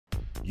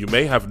You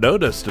may have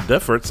noticed a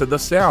difference in the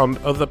sound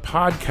of the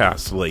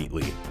podcast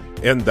lately,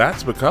 and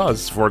that's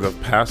because for the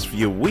past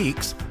few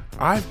weeks,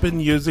 I've been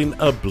using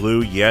a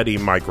Blue Yeti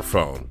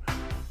microphone.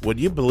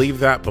 Would you believe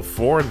that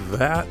before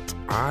that,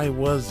 I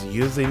was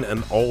using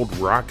an old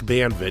Rock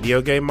Band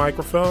video game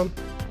microphone?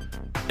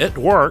 It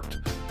worked,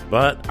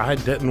 but I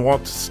didn't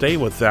want to stay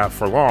with that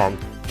for long.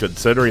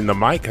 Considering the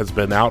mic has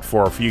been out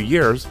for a few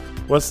years,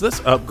 was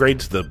this upgrade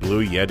to the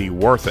Blue Yeti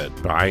worth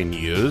it buying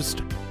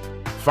used?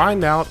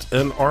 Find out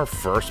in our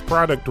first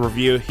product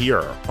review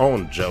here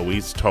on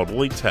Joey's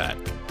Totally Tech.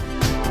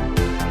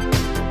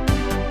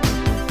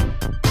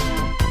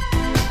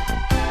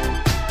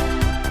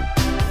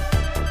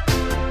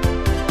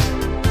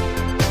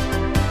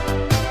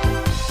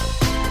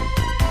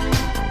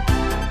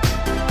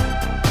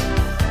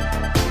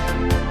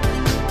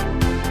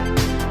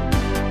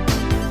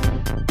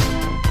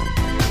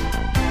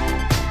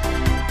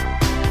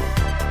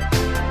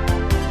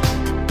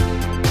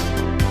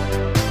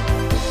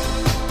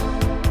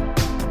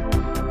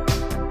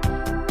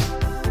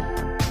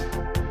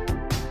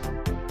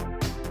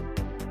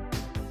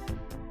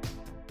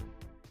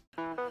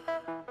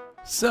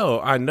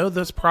 So, I know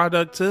this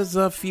product is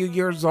a few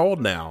years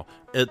old now.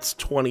 It's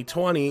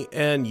 2020,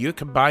 and you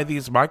can buy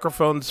these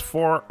microphones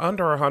for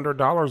under $100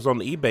 on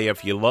eBay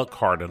if you look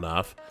hard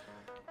enough.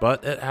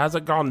 But it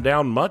hasn't gone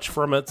down much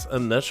from its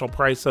initial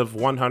price of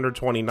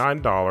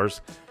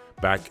 $129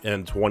 back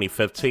in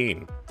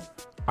 2015.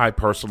 I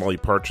personally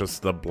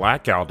purchased the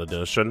Blackout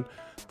Edition.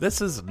 This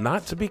is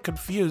not to be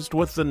confused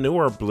with the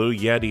newer Blue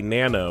Yeti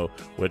Nano,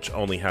 which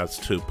only has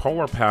two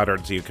polar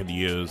patterns you can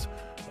use,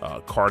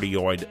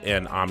 cardioid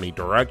and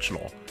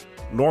omnidirectional.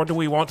 Nor do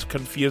we want to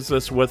confuse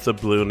this with the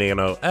Blue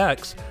Nano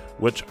X,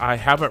 which I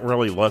haven't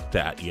really looked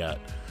at yet.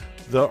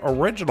 The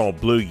original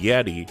Blue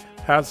Yeti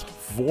has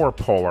four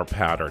polar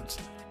patterns: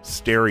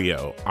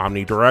 stereo,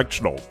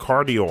 omnidirectional,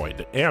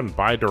 cardioid, and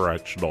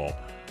bidirectional.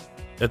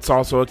 It's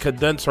also a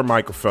condenser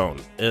microphone.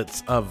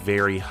 It's a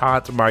very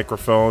hot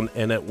microphone,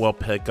 and it will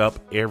pick up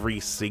every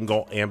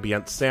single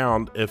ambient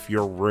sound if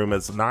your room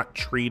is not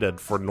treated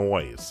for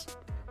noise.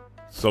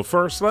 So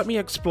first, let me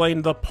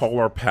explain the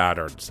polar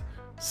patterns.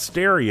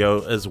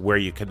 Stereo is where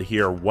you can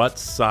hear what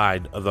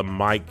side of the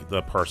mic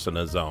the person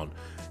is on.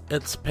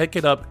 It's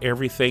picking up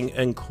everything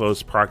in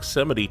close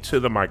proximity to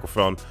the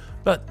microphone,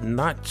 but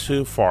not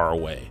too far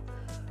away.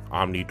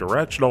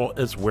 Omnidirectional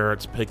is where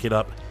it's picking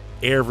up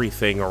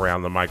everything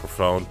around the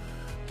microphone,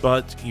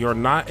 but you're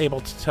not able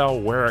to tell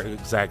where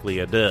exactly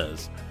it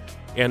is.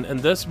 And in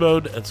this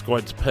mode, it's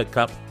going to pick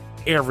up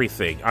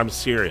everything. I'm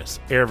serious,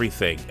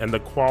 everything. And the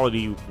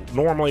quality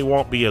normally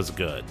won't be as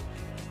good.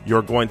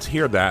 You're going to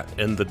hear that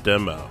in the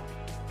demo.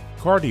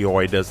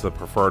 Cardioid is the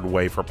preferred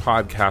way for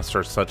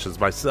podcasters such as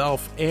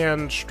myself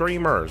and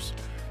streamers.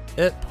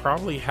 It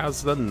probably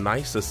has the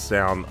nicest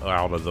sound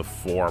out of the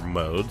four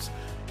modes,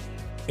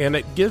 and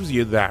it gives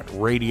you that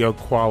radio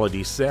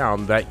quality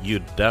sound that you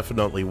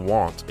definitely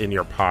want in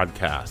your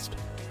podcast.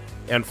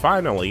 And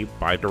finally,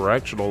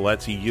 bidirectional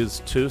lets you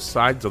use two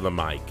sides of the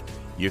mic.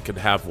 You can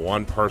have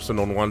one person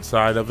on one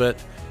side of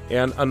it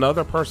and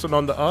another person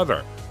on the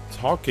other,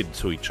 talking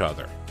to each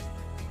other.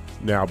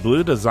 Now,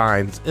 Blue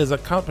Designs is a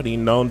company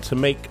known to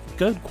make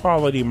good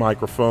quality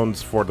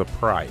microphones for the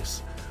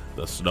price.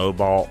 The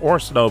Snowball or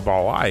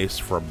Snowball Ice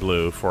for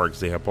Blue, for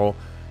example,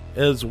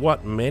 is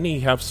what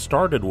many have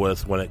started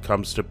with when it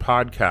comes to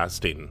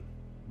podcasting.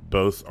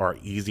 Both are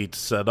easy to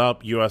set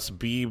up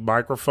USB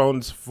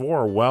microphones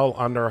for well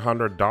under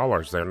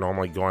 $100. They're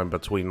normally going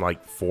between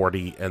like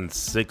 $40 and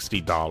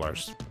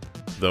 $60.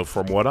 Though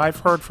from what I've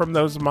heard from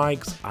those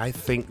mics, I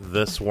think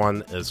this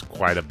one is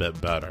quite a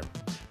bit better.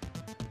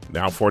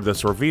 Now for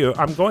this review,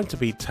 I'm going to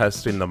be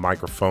testing the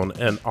microphone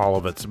in all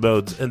of its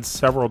modes in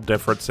several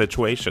different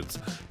situations,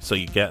 so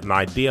you get an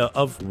idea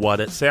of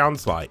what it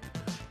sounds like.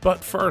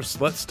 But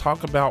first, let's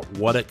talk about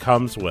what it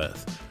comes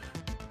with.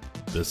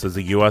 This is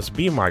a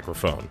USB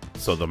microphone,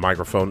 so the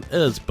microphone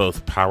is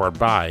both powered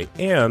by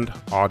and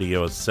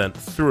audio is sent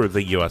through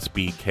the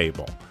USB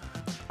cable.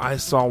 I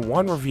saw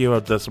one review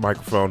of this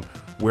microphone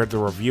where the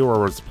reviewer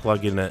was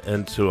plugging it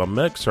into a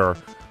mixer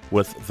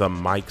with the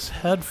mic's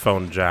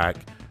headphone jack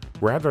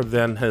rather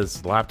than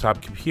his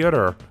laptop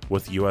computer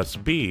with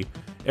USB,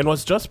 and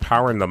was just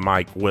powering the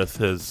mic with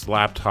his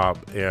laptop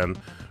and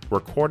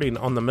recording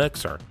on the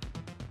mixer.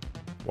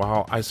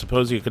 While I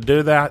suppose you could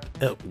do that,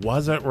 it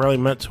wasn't really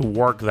meant to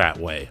work that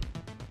way.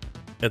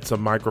 It's a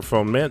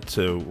microphone meant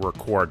to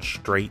record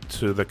straight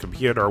to the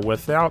computer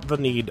without the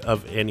need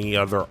of any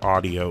other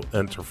audio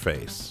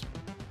interface.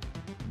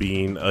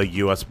 Being a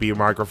USB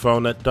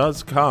microphone, it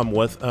does come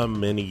with a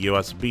mini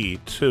USB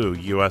to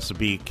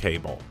USB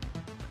cable.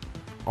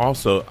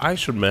 Also, I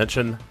should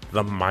mention,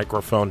 the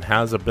microphone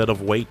has a bit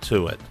of weight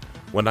to it.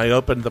 When I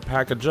opened the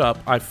package up,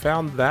 I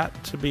found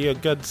that to be a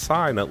good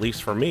sign, at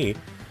least for me.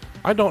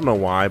 I don't know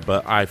why,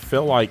 but I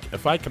feel like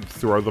if I could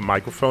throw the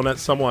microphone at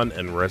someone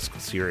and risk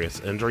serious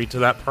injury to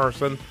that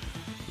person,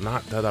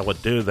 not that I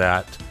would do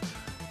that,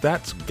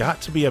 that's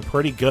got to be a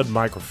pretty good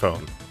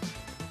microphone.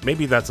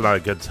 Maybe that's not a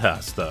good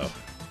test, though.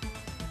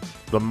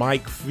 The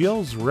mic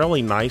feels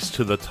really nice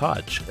to the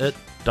touch. It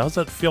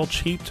doesn't feel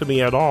cheap to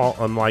me at all,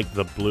 unlike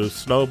the blue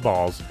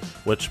snowballs,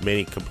 which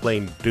many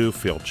complain do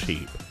feel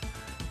cheap.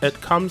 It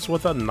comes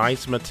with a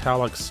nice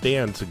metallic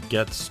stand to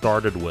get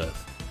started with.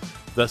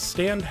 The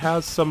stand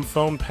has some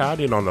foam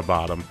padding on the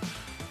bottom,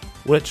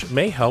 which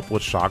may help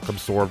with shock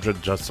absorption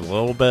just a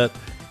little bit,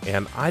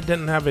 and I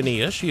didn't have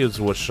any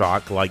issues with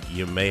shock like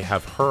you may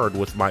have heard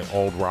with my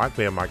old Rock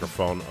Band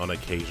microphone on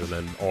occasion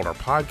in older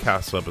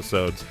podcast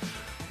episodes,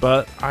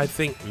 but I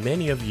think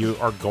many of you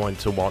are going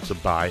to want to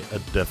buy a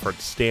different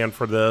stand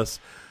for this,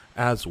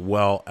 as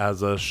well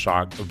as a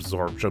shock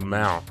absorption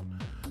mount.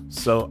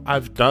 So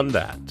I've done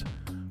that.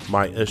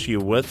 My issue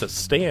with the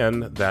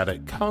stand that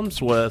it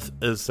comes with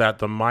is that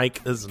the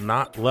mic is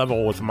not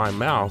level with my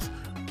mouth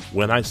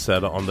when I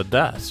set it on the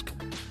desk.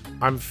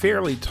 I'm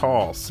fairly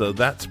tall, so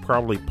that's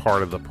probably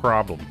part of the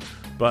problem,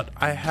 but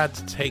I had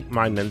to take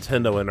my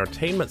Nintendo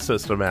Entertainment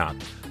System out,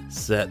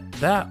 set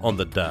that on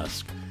the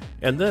desk,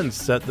 and then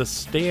set the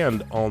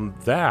stand on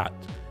that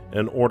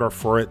in order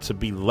for it to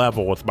be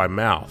level with my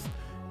mouth.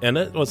 And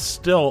it was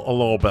still a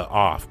little bit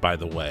off, by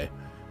the way.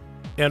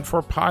 And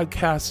for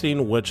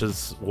podcasting, which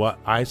is what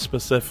I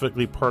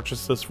specifically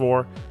purchased this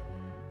for,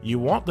 you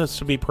want this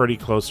to be pretty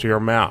close to your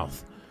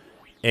mouth.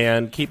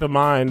 And keep in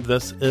mind,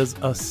 this is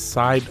a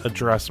side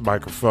address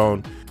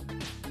microphone.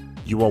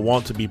 You will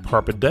want to be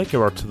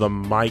perpendicular to the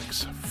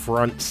mic's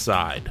front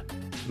side,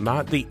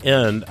 not the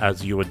end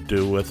as you would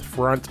do with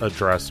front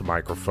address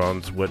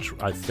microphones, which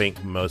I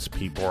think most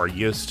people are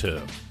used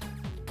to.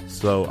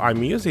 So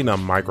I'm using a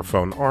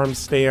microphone arm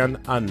stand,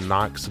 a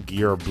Knox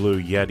Gear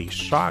Blue Yeti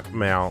shock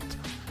mount,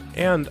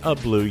 and a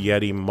Blue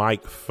Yeti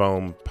mic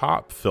foam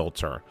pop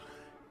filter.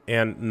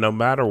 And no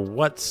matter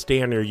what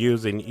stand you're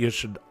using, you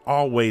should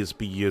always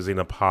be using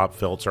a pop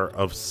filter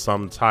of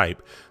some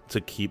type to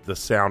keep the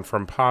sound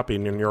from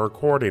popping in your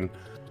recording.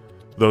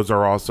 Those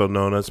are also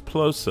known as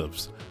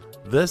plosives.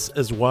 This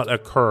is what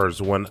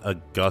occurs when a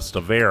gust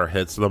of air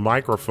hits the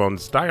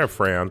microphone's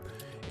diaphragm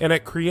and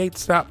it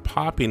creates that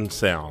popping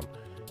sound.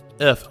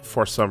 If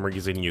for some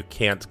reason you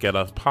can't get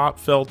a pop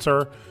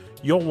filter,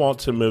 you'll want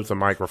to move the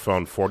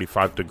microphone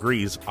 45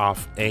 degrees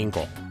off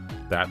angle.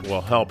 That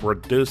will help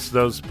reduce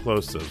those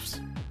plosives.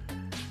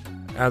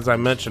 As I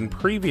mentioned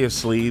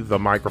previously, the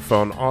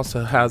microphone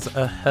also has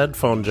a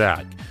headphone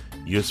jack,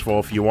 useful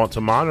if you want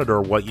to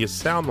monitor what you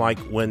sound like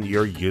when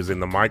you're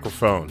using the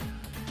microphone.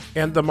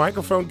 And the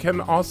microphone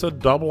can also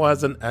double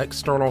as an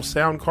external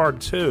sound card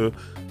too,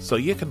 so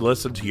you can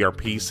listen to your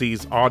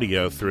PC's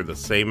audio through the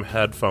same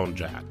headphone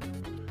jack.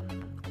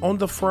 On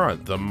the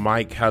front, the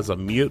mic has a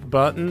mute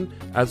button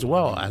as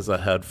well as a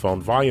headphone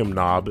volume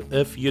knob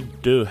if you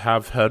do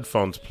have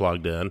headphones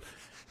plugged in,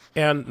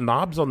 and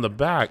knobs on the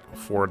back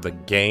for the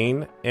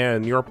gain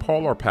and your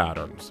polar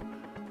patterns.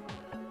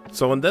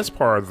 So in this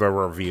part of the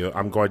review,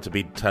 I'm going to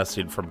be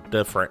testing from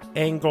different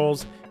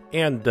angles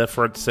and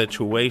different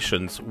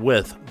situations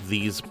with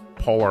these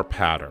polar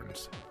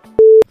patterns.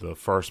 The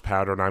first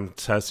pattern I'm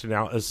testing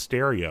out is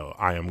stereo.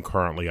 I am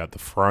currently at the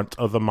front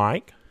of the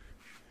mic.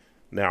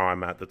 Now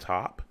I'm at the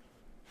top.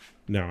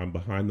 Now I'm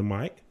behind the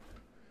mic.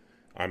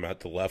 I'm at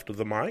the left of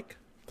the mic.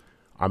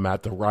 I'm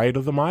at the right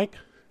of the mic.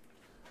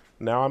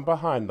 Now I'm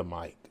behind the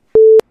mic.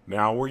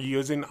 Now we're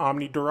using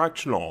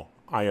omnidirectional.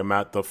 I am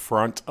at the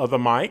front of the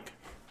mic.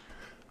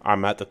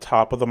 I'm at the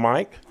top of the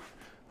mic.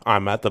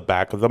 I'm at the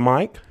back of the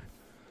mic.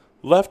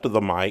 Left of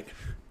the mic.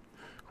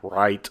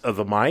 Right of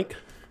the mic.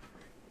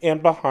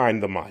 And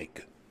behind the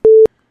mic.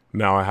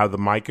 Now I have the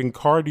mic in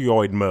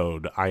cardioid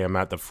mode. I am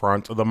at the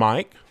front of the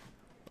mic.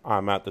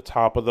 I'm at the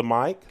top of the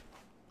mic.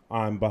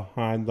 I'm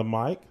behind the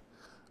mic.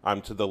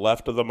 I'm to the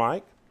left of the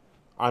mic.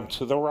 I'm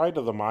to the right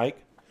of the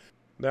mic.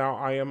 Now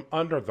I am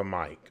under the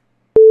mic.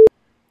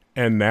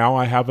 And now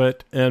I have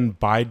it in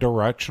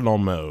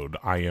bidirectional mode.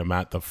 I am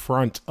at the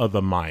front of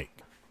the mic.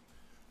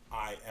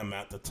 I am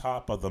at the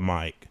top of the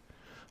mic.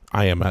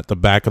 I am at the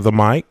back of the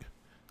mic.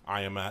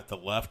 I am at the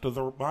left of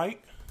the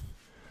mic.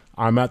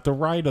 I'm at the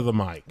right of the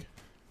mic.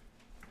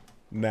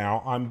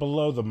 Now I'm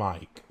below the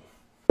mic.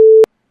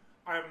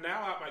 I am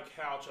now at my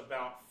couch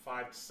about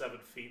 5 to 7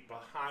 feet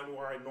behind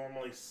where I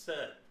normally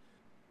sit.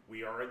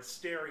 We are in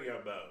stereo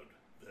mode.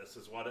 This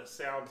is what it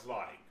sounds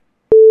like.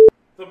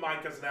 The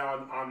mic is now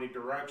in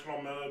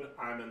omnidirectional mode.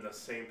 I'm in the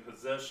same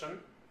position.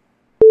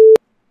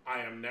 I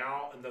am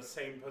now in the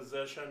same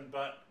position,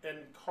 but in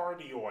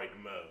cardioid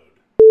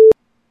mode.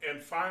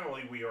 And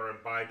finally, we are in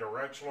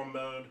bidirectional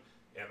mode,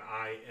 and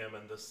I am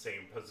in the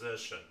same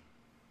position.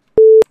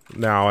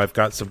 Now I've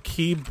got some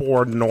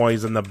keyboard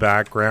noise in the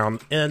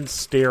background in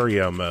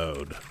stereo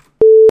mode.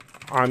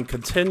 I'm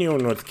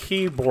continuing with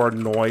keyboard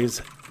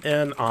noise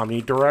in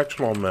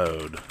omnidirectional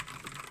mode.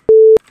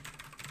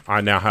 I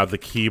now have the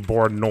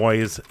keyboard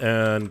noise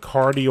in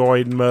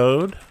cardioid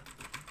mode.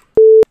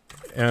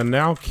 And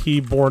now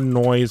keyboard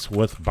noise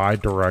with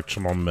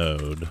bidirectional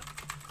mode.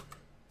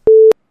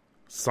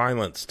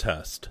 Silence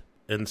test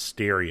in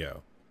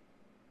stereo.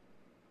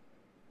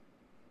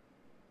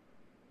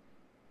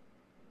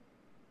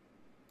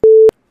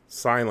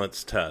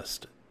 Silence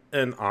test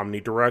in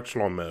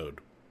omnidirectional mode.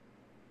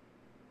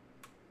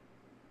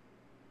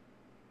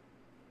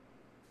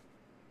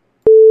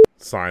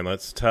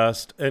 Silence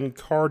test in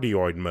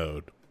cardioid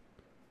mode.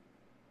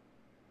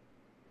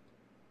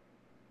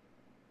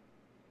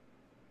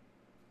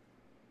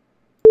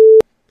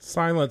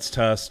 Silence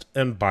test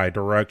in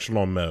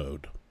bidirectional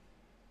mode.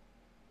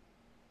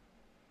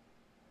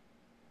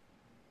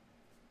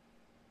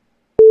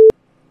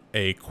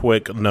 A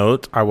quick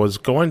note, I was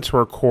going to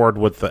record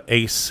with the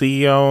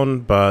AC on,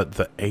 but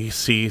the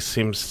AC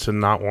seems to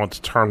not want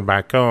to turn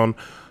back on,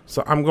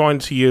 so I'm going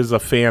to use a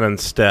fan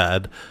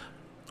instead.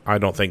 I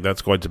don't think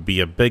that's going to be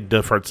a big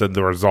difference in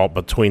the result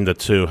between the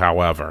two,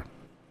 however.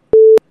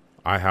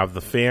 I have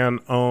the fan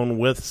on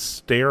with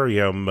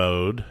stereo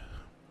mode.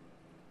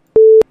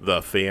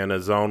 The fan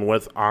is on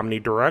with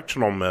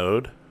omnidirectional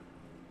mode.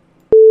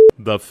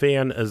 The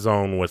fan is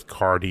on with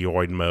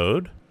cardioid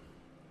mode.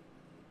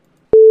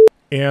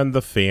 And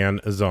the fan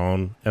is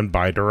on in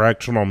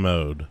bidirectional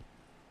mode.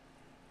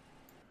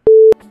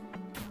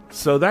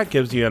 So that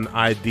gives you an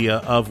idea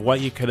of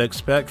what you can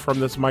expect from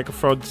this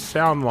microphone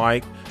sound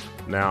like.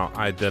 Now,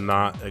 I did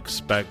not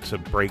expect to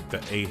break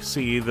the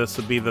AC. This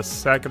would be the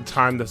second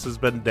time this has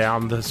been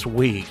down this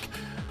week.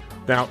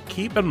 Now,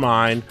 keep in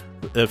mind,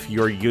 if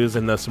you're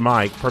using this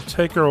mic,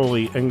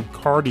 particularly in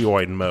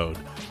cardioid mode,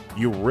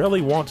 you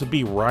really want to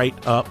be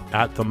right up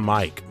at the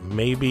mic,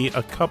 maybe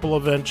a couple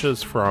of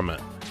inches from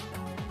it.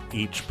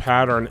 Each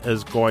pattern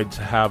is going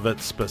to have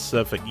its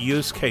specific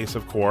use case,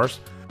 of course.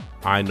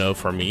 I know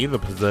for me, the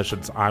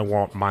positions I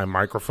want my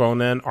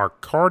microphone in are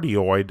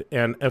cardioid,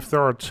 and if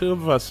there are two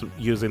of us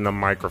using the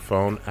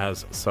microphone,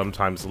 as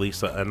sometimes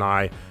Lisa and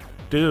I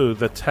do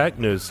the tech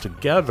news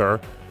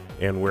together,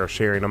 and we're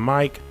sharing a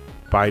mic,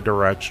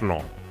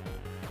 bidirectional.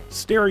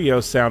 Stereo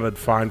sounded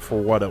fine for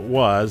what it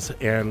was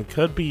and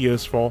could be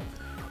useful.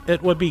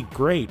 It would be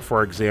great,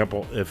 for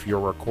example, if you're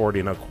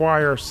recording a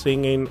choir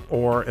singing,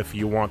 or if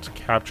you want to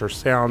capture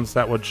sounds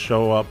that would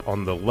show up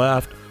on the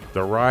left,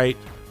 the right,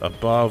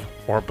 above,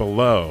 or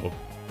below.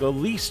 The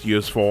least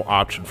useful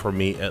option for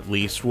me, at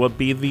least, would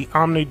be the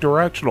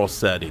omnidirectional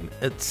setting.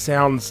 It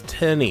sounds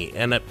tinny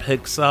and it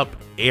picks up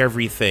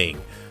everything.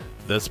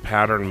 This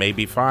pattern may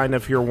be fine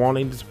if you're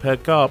wanting to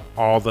pick up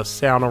all the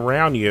sound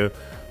around you,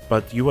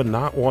 but you would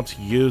not want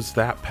to use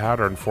that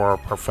pattern for a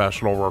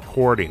professional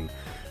recording.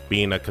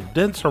 Being a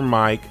condenser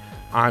mic,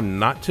 I'm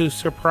not too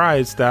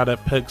surprised that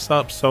it picks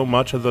up so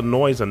much of the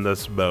noise in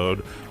this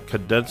mode.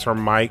 Condenser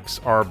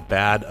mics are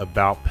bad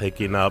about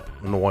picking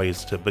up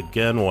noise to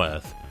begin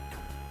with.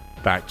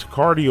 Back to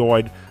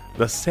cardioid,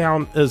 the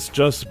sound is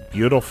just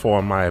beautiful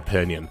in my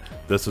opinion.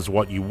 This is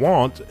what you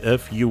want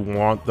if you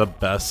want the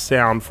best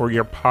sound for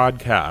your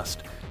podcast.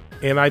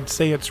 And I'd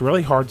say it's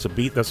really hard to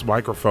beat this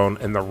microphone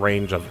in the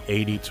range of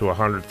 $80 to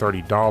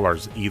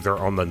 $130 either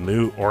on the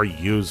new or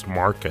used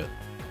market.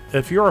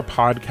 If you're a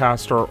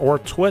podcaster or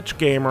Twitch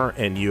gamer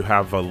and you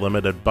have a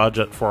limited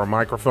budget for a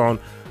microphone,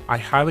 I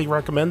highly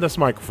recommend this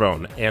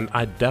microphone, and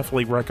I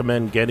definitely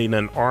recommend getting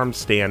an arm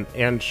stand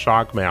and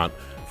shock mount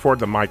for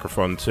the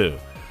microphone too.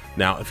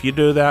 Now, if you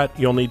do that,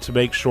 you'll need to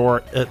make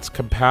sure it's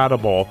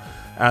compatible,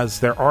 as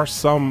there are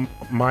some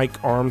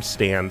mic arm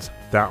stands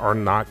that are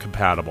not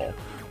compatible.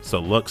 So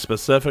look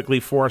specifically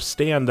for a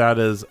stand that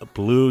is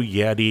Blue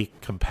Yeti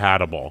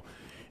compatible.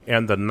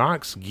 And the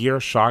Knox Gear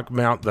shock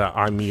mount that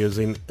I'm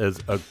using is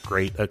a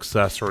great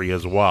accessory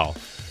as well.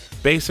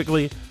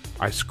 Basically,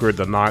 I screwed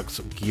the Knox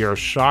Gear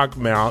shock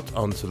mount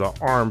onto the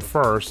arm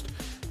first,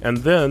 and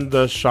then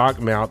the shock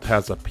mount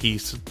has a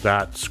piece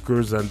that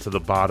screws into the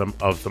bottom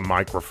of the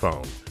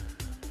microphone.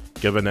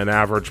 Given an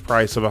average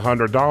price of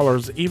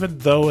 $100, even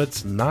though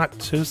it's not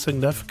too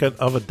significant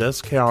of a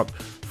discount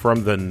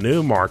from the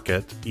new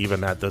market,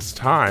 even at this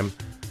time,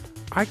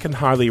 I can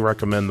highly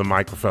recommend the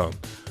microphone.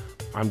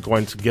 I'm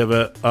going to give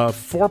it a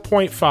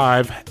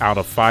 4.5 out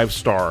of 5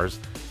 stars,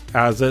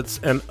 as it's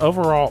an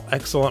overall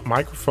excellent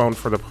microphone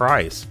for the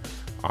price.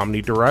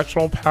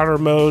 Omnidirectional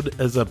pattern mode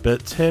is a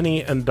bit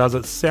tinny and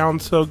doesn't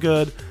sound so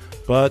good,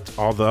 but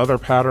all the other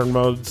pattern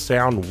modes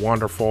sound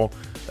wonderful,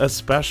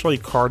 especially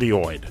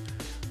cardioid,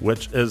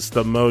 which is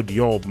the mode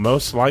you'll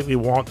most likely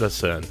want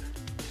this in,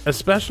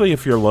 especially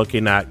if you're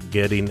looking at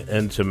getting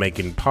into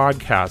making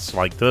podcasts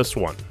like this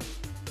one.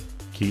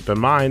 Keep in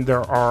mind,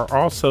 there are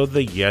also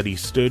the Yeti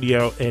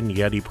Studio and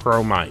Yeti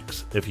Pro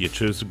mics. If you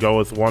choose to go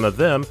with one of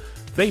them,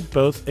 they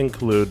both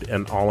include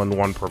an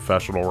all-in-one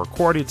professional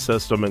recording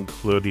system,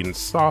 including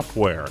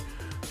software.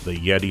 The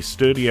Yeti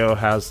Studio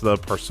has the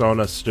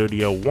Persona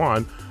Studio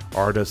 1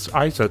 Artist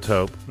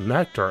Isotope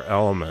Nectar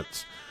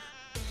elements.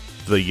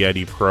 The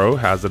Yeti Pro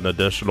has an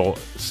additional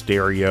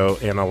stereo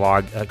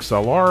analog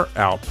XLR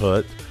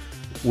output,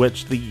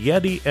 which the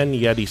Yeti and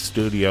Yeti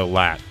Studio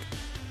lack.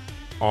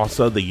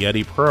 Also, the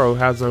Yeti Pro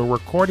has a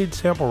recording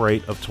sample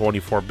rate of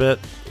 24-bit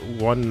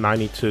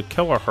 192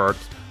 kHz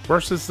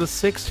versus the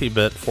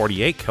 60-bit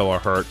 48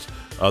 kHz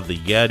of the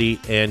Yeti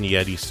and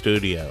Yeti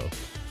Studio.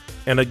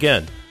 And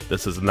again,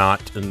 this is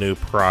not a new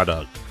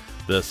product.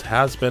 This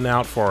has been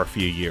out for a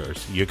few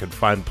years. You can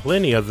find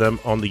plenty of them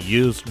on the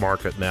used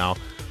market now.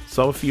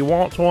 So if you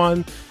want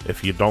one,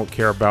 if you don't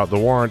care about the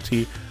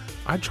warranty,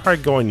 I'd try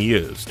going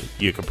used.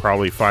 You could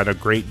probably find a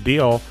great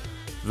deal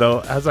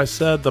Though, as I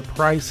said, the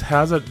price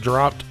hasn't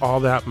dropped all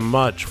that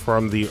much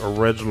from the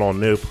original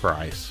new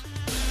price.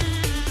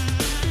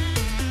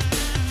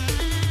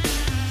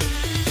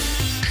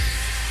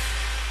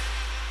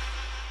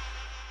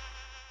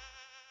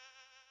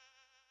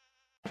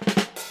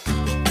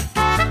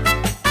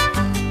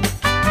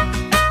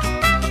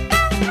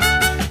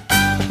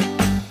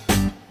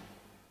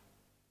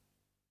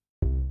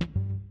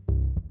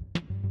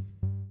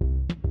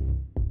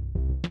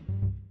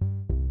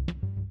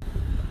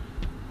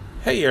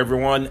 Hey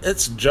everyone,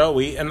 it's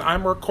Joey, and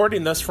I'm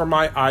recording this for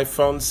my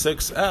iPhone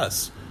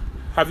 6S.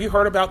 Have you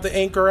heard about the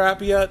Anchor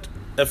app yet?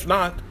 If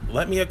not,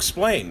 let me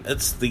explain.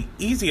 It's the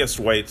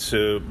easiest way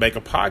to make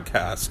a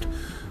podcast.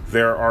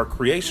 There are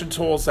creation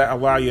tools that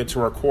allow you to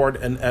record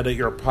and edit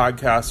your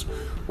podcast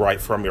right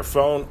from your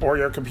phone or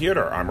your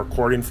computer. I'm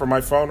recording from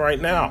my phone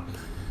right now.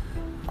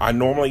 I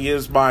normally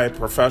use my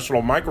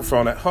professional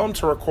microphone at home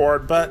to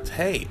record, but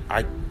hey,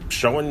 I'm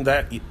showing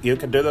that you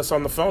can do this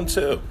on the phone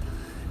too.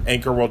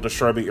 Anchor will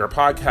distribute your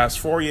podcast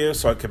for you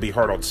so it can be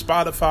heard on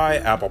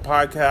Spotify, Apple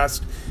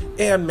Podcasts,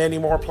 and many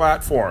more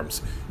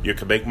platforms. You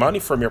can make money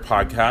from your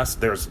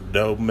podcast. There's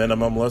no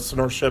minimum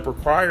listenership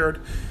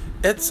required.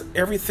 It's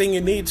everything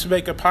you need to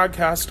make a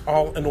podcast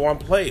all in one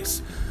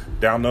place.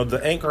 Download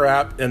the Anchor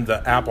app in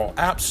the Apple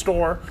App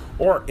Store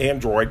or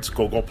Android's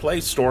Google Play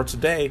Store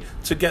today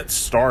to get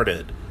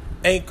started.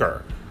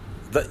 Anchor,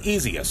 the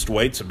easiest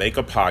way to make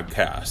a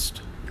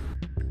podcast.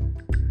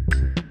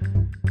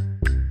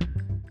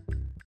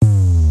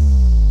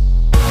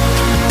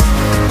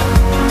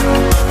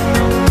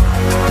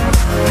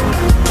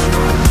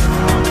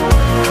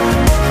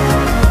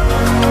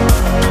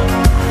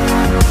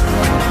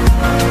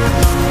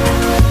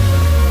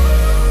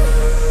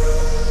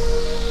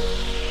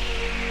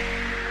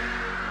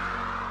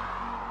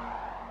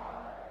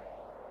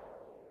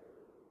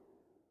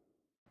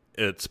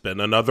 It's been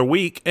another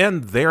week,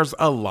 and there's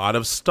a lot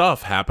of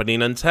stuff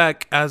happening in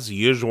tech as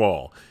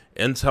usual.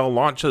 Intel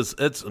launches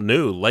its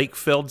new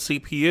lake-filled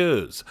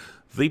CPUs.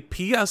 The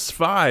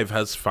PS5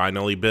 has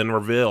finally been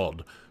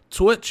revealed.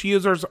 Twitch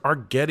users are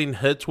getting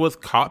hit with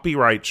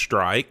copyright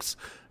strikes.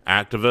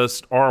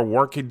 Activists are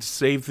working to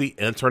save the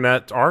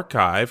Internet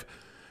Archive.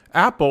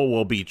 Apple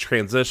will be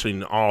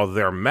transitioning all of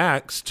their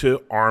Macs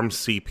to ARM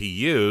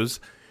CPUs.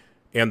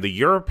 And the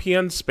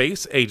European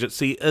Space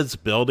Agency is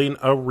building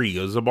a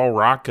reusable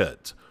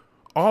rocket.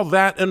 All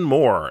that and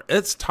more.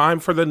 It's time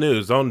for the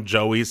news on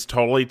Joey's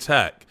Totally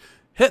Tech.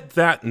 Hit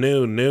that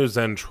new news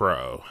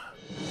intro.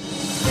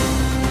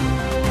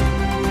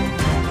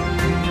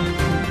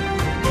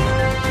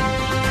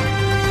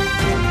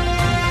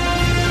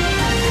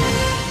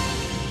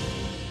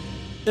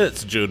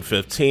 It's June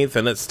 15th,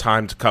 and it's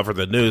time to cover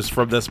the news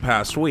from this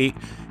past week.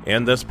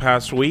 And this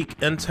past week,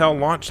 Intel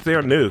launched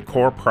their new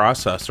Core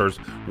processors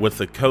with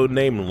the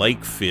codename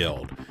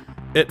Lakefield.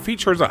 It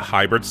features a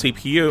hybrid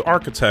CPU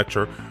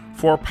architecture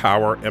for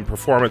power and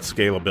performance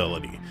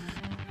scalability.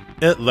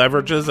 It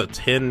leverages a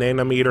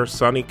 10nm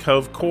Sunny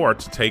Cove core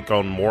to take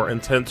on more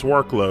intense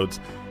workloads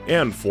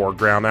and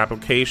foreground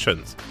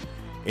applications.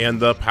 And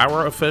the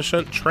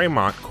power-efficient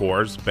Tremont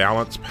cores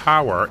balance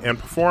power and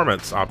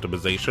performance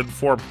optimization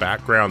for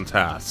background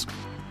tasks.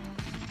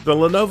 The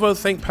Lenovo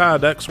ThinkPad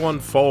X1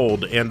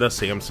 Fold and the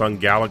Samsung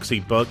Galaxy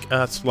Book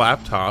S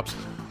laptops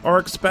are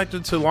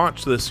expected to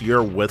launch this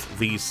year with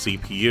these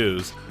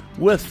CPUs,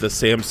 with the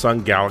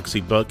Samsung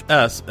Galaxy Book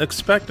S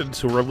expected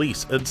to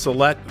release in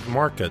select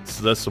markets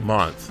this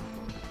month.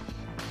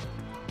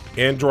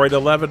 Android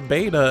 11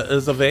 Beta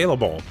is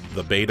available.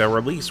 The beta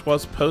release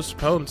was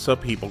postponed so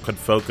people could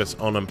focus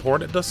on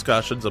important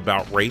discussions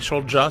about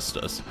racial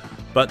justice,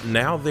 but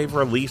now they've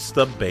released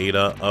the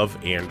beta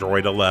of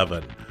Android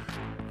 11.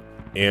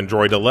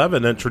 Android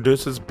 11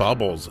 introduces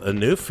Bubbles, a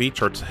new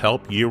feature to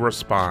help you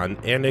respond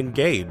and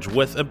engage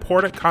with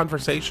important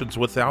conversations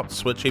without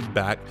switching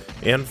back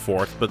and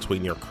forth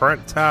between your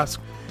current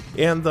task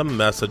and the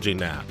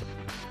messaging app.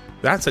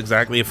 That's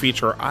exactly a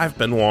feature I've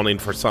been wanting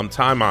for some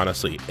time,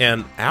 honestly,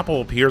 and Apple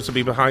appears to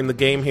be behind the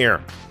game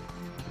here.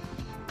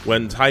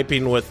 When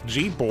typing with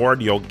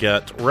Gboard, you'll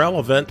get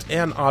relevant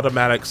and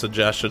automatic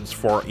suggestions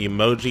for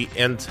emoji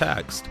and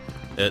text.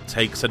 It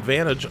takes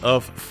advantage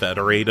of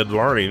federated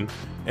learning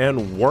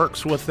and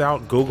works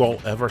without Google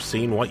ever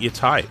seeing what you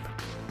type.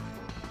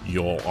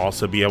 You'll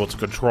also be able to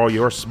control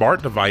your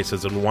smart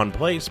devices in one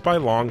place by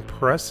long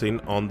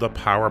pressing on the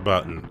power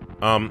button.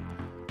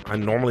 I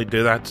normally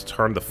do that to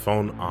turn the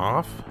phone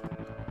off,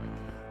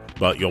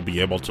 but you'll be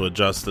able to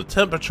adjust the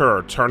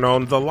temperature, turn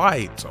on the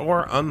lights,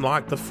 or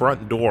unlock the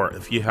front door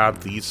if you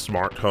have these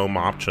smart home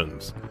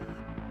options.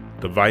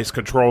 Device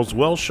controls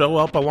will show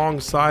up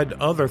alongside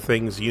other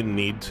things you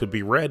need to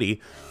be ready,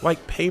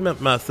 like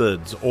payment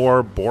methods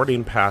or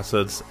boarding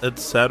passes,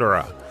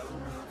 etc.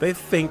 They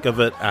think of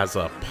it as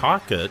a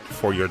pocket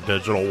for your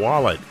digital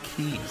wallet,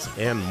 keys,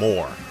 and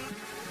more.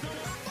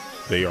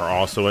 They are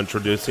also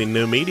introducing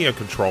new media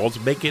controls,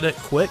 making it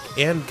quick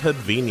and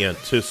convenient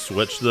to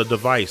switch the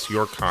device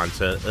your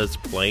content is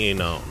playing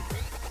on.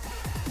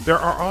 There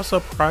are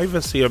also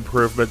privacy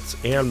improvements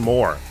and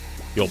more.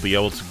 You'll be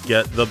able to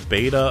get the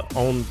beta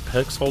on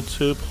Pixel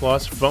 2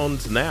 Plus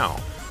phones now,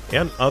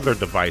 and other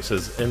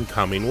devices in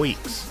coming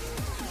weeks.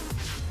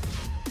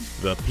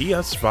 The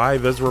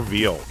PS5 is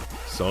revealed.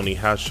 Sony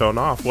has shown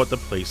off what the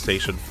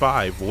PlayStation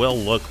 5 will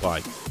look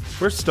like.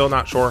 We're still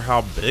not sure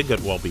how big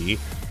it will be,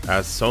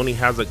 as Sony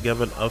hasn't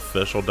given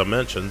official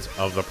dimensions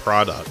of the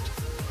product.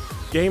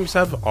 Games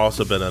have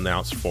also been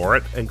announced for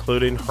it,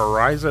 including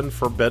Horizon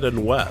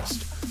Forbidden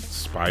West,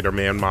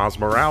 Spider-Man Miles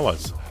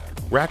Morales,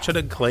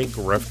 Ratchet & Clank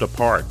Rift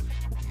Apart,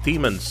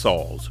 Demon's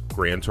Souls,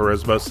 Gran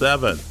Turismo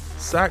 7,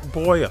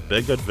 Sackboy: A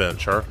Big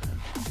Adventure,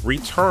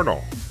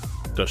 Returnal,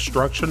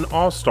 Destruction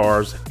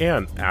All-Stars,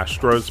 and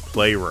Astro's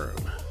Playroom.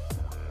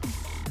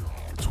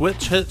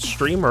 Twitch hit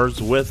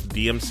streamers with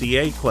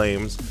DMCA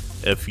claims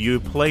if you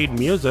played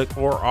music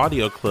or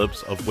audio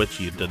clips of which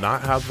you did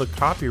not have the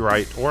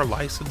copyright or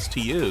license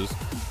to use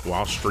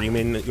while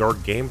streaming your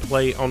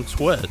gameplay on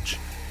Twitch.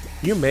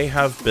 You may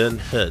have been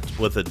hit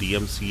with a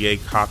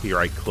DMCA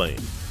copyright claim.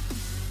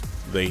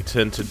 They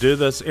tend to do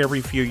this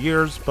every few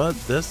years, but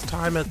this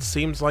time it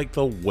seems like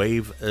the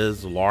wave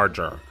is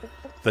larger.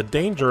 The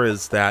danger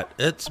is that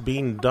it's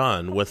being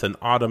done with an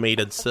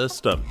automated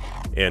system,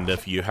 and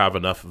if you have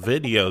enough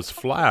videos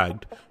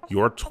flagged,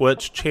 your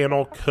Twitch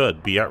channel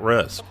could be at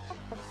risk.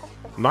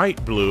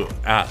 Nightblue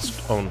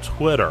asked on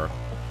Twitter,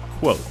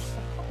 quote,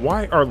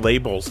 "Why are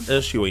labels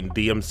issuing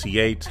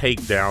DMCA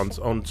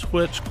takedowns on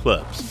Twitch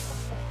clips?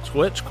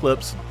 Twitch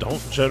clips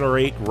don't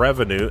generate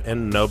revenue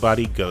and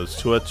nobody goes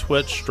to a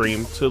Twitch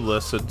stream to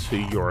listen to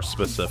your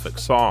specific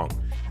song.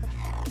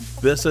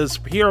 This is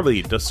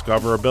purely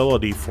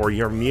discoverability for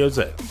your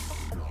music.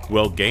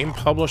 Will game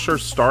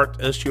publishers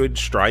start issuing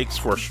strikes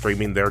for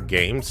streaming their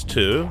games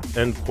too?"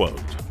 End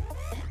quote.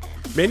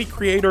 Many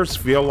creators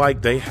feel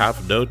like they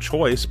have no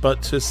choice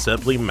but to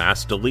simply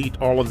mass delete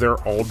all of their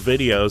old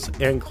videos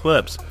and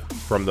clips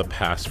from the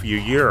past few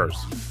years,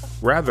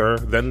 rather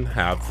than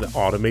have the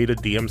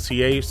automated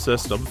DMCA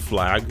system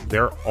flag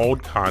their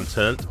old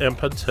content and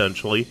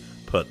potentially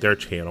put their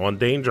channel in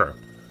danger.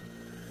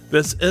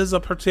 This is a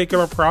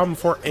particular problem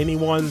for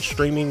anyone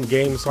streaming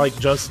games like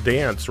Just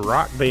Dance,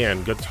 Rock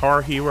Band,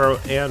 Guitar Hero,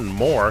 and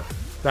more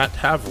that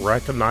have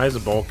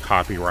recognizable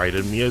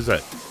copyrighted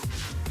music.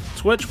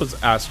 Twitch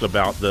was asked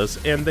about this,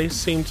 and they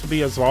seem to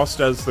be as lost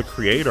as the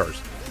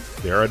creators.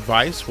 Their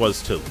advice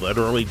was to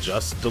literally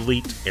just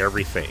delete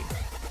everything.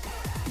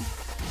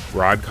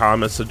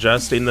 Broadcom is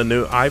suggesting the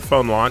new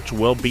iPhone launch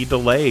will be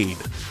delayed.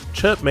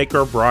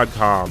 Chipmaker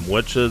Broadcom,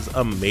 which is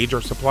a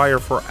major supplier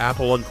for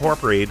Apple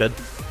Incorporated,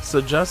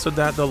 suggested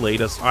that the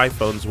latest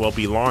iPhones will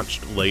be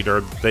launched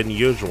later than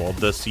usual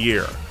this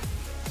year.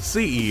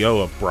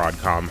 CEO of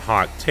Broadcom,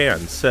 Hawk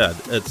Tan, said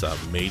it's a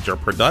major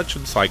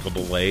production cycle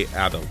delay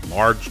at a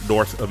large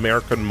North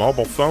American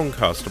mobile phone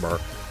customer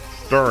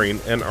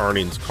during an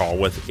earnings call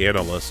with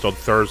analysts on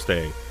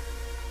Thursday.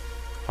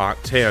 Hawk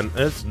Tan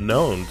is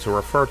known to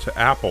refer to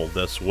Apple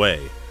this way.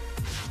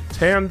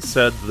 Tan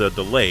said the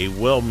delay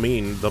will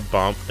mean the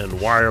bump in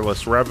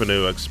wireless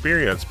revenue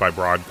experienced by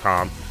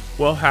Broadcom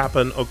will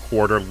happen a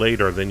quarter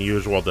later than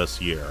usual this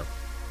year.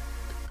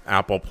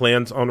 Apple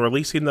plans on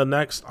releasing the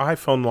next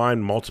iPhone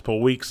line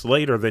multiple weeks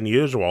later than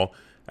usual,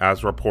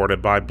 as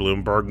reported by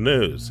Bloomberg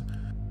News.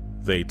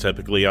 They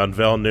typically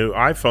unveil new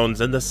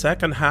iPhones in the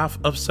second half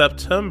of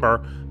September,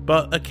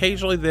 but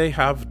occasionally they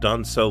have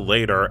done so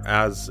later,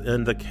 as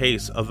in the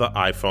case of the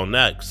iPhone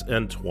X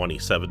in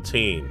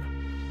 2017.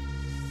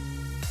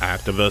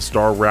 Activists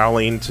are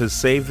rallying to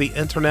save the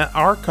Internet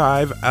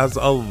Archive as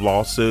a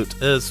lawsuit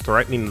is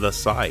threatening the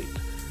site.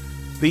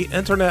 The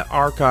Internet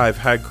Archive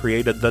had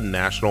created the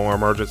National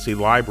Emergency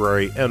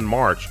Library in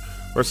March,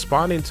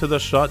 responding to the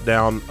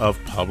shutdown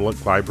of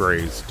public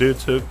libraries due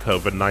to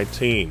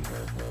COVID-19.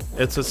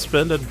 It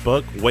suspended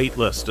book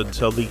waitlist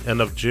until the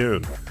end of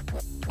June,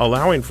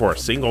 allowing for a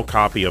single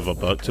copy of a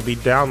book to be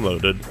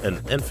downloaded an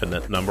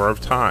infinite number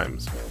of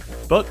times.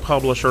 Book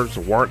publishers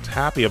weren't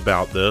happy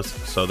about this,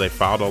 so they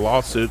filed a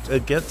lawsuit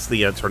against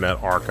the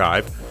Internet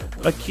Archive,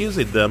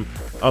 accusing them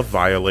of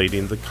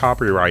violating the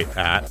Copyright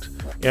Act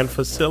and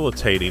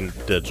facilitating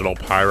digital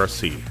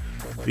piracy.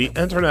 The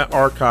Internet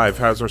Archive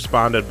has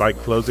responded by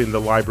closing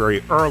the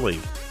library early,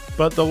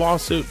 but the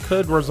lawsuit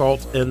could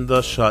result in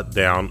the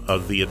shutdown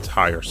of the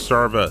entire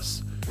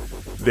service.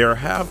 There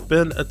have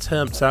been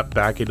attempts at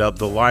backing up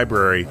the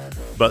library,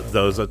 but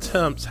those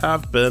attempts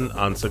have been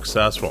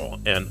unsuccessful,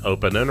 and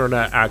open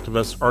internet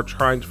activists are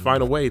trying to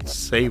find a way to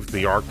save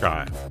the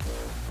archive.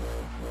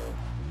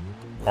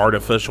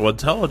 Artificial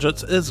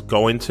intelligence is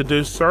going to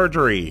do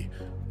surgery.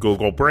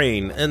 Google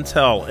Brain,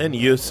 Intel, and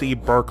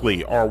UC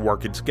Berkeley are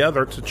working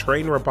together to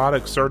train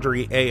robotic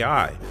surgery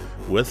AI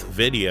with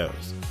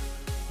videos.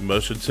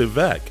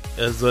 Motion2Vec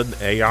is an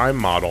AI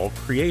model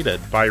created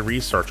by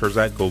researchers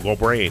at Google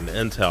Brain,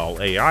 Intel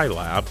AI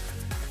Lab,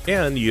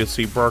 and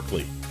UC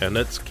Berkeley, and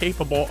it's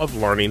capable of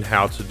learning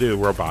how to do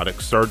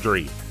robotic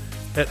surgery.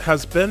 It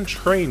has been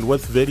trained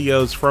with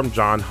videos from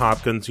Johns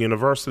Hopkins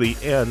University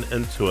and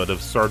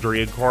Intuitive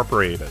Surgery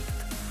Incorporated.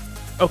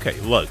 Okay,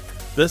 look,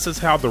 This is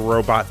how the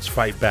robots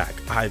fight back.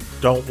 I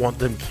don't want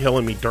them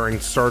killing me during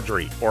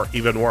surgery, or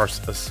even worse,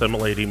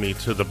 assimilating me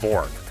to the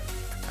Borg.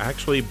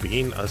 Actually,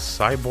 being a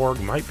cyborg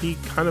might be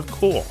kind of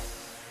cool.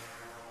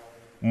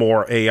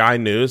 More AI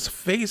news.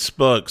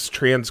 Facebook's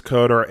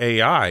transcoder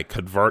AI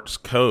converts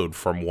code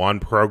from one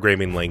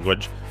programming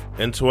language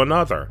into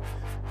another.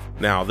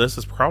 Now, this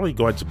is probably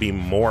going to be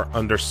more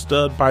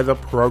understood by the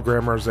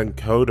programmers and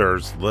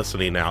coders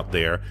listening out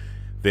there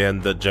than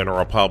the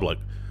general public.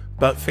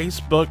 But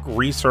Facebook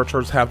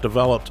researchers have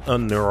developed a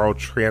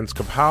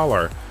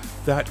neurotranscompiler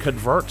that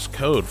converts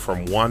code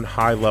from one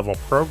high-level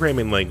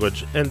programming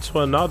language into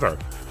another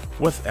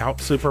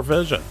without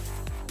supervision.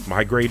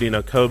 Migrating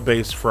a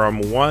codebase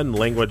from one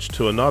language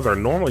to another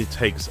normally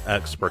takes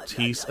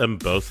expertise in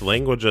both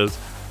languages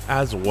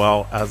as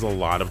well as a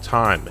lot of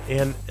time,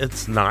 and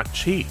it's not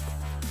cheap.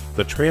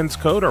 The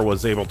transcoder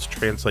was able to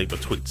translate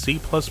between C++,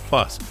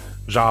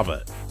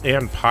 Java,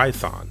 and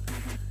Python.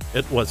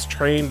 It was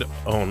trained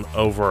on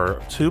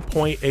over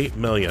 2.8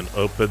 million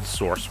open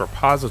source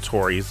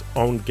repositories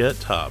on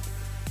GitHub.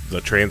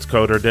 The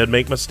transcoder did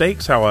make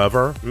mistakes,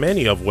 however,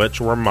 many of which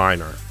were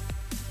minor.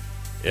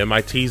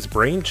 MIT's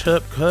brain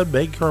chip could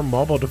make your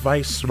mobile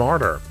device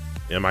smarter.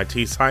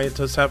 MIT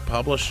scientists have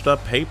published a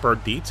paper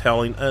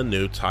detailing a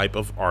new type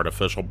of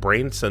artificial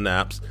brain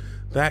synapse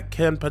that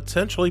can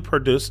potentially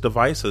produce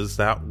devices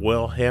that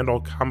will handle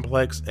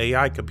complex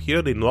AI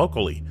computing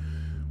locally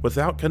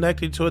without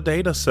connecting to a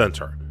data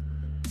center.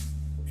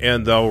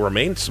 And they'll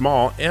remain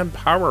small and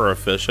power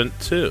efficient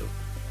too.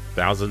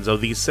 Thousands of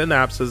these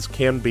synapses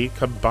can be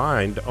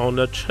combined on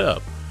a chip,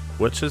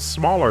 which is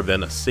smaller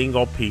than a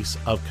single piece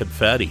of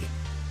confetti.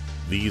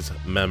 These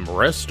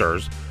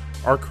memristors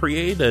are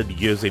created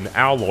using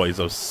alloys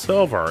of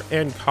silver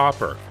and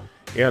copper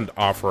and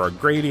offer a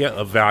gradient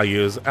of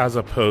values as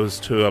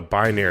opposed to a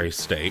binary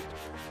state,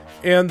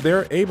 and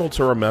they're able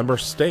to remember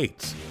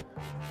states.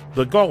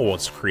 The goal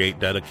was to create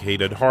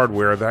dedicated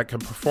hardware that can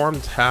perform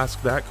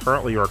tasks that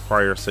currently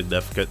require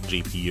significant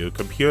GPU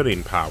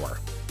computing power.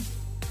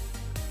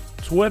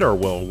 Twitter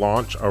will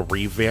launch a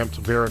revamped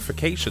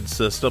verification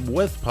system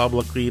with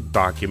publicly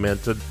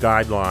documented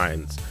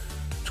guidelines.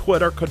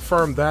 Twitter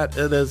confirmed that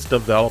it is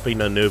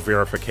developing a new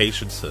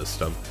verification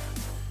system.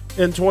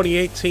 In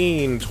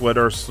 2018,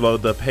 Twitter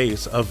slowed the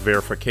pace of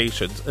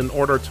verifications in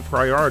order to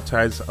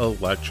prioritize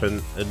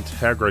election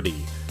integrity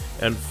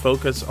and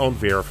focus on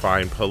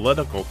verifying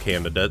political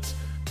candidates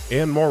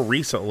and, more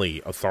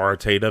recently,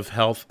 authoritative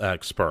health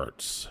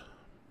experts.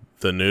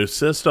 The new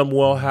system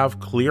will have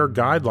clear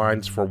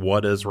guidelines for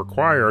what is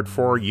required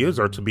for a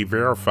user to be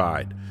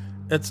verified.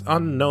 It's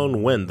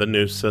unknown when the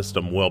new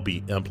system will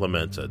be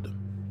implemented.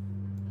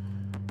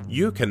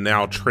 You can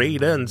now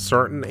trade in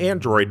certain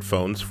Android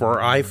phones for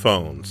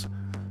iPhones.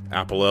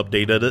 Apple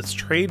updated its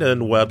trade-in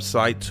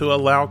website to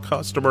allow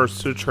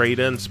customers to trade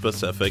in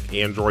specific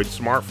Android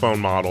smartphone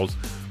models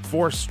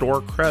for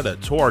store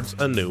credit towards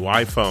a new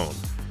iPhone.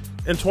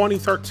 In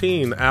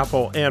 2013,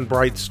 Apple and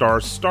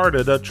Brightstar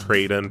started a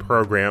trade-in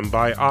program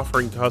by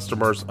offering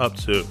customers up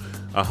to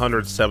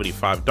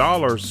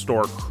 $175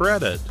 store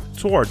credit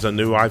towards a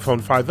new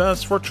iPhone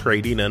 5S for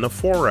trading in a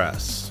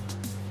 4S.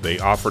 They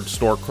offered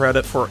store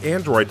credit for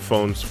Android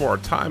phones for a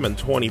time in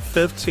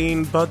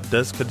 2015, but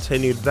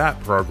discontinued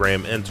that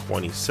program in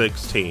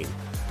 2016.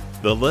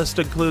 The list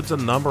includes a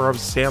number of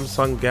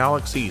Samsung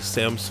Galaxy,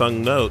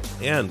 Samsung Note,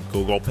 and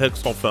Google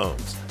Pixel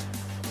phones.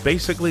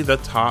 Basically the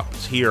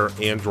top-tier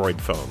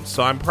Android phones,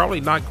 so I'm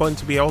probably not going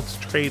to be able to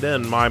trade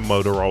in my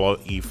Motorola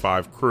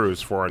E5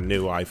 Cruise for a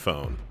new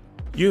iPhone.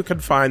 You can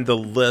find the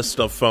list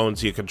of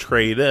phones you can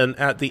trade in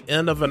at the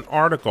end of an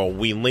article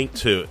we link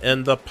to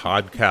in the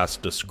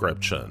podcast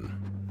description.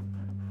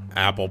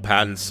 Apple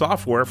patents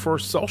software for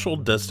social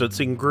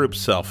distancing group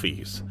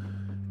selfies.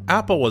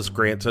 Apple was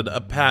granted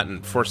a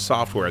patent for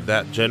software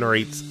that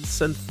generates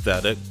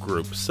synthetic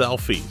group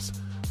selfies.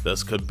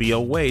 This could be a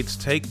way to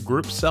take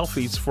group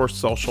selfies for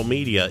social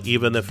media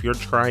even if you're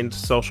trying to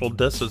social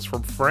distance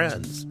from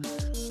friends.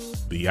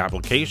 The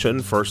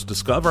application, first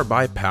discovered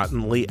by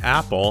patently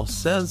Apple,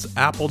 says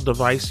Apple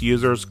device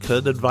users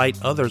could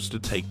invite others to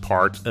take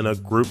part in a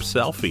group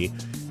selfie,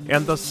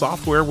 and the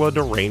software would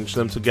arrange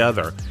them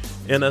together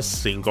in a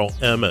single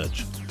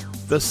image.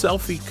 The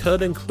selfie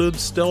could include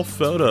still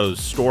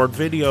photos, stored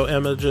video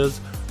images,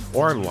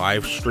 or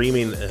live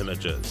streaming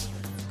images.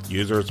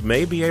 Users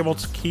may be able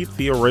to keep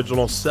the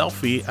original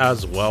selfie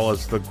as well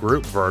as the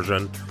group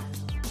version,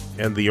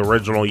 and the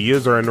original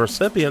user and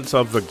recipients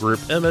of the group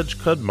image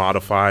could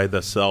modify the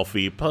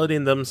selfie,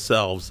 putting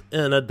themselves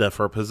in a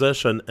different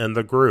position in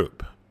the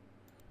group.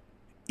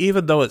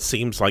 Even though it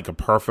seems like a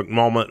perfect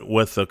moment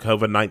with the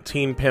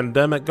COVID-19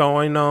 pandemic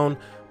going on,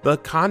 the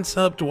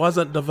concept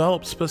wasn't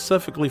developed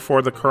specifically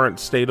for the current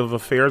state of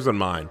affairs in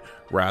mind.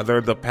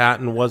 Rather, the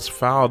patent was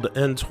filed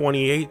in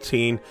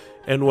 2018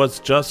 and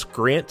was just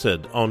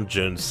granted on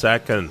June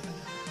 2nd.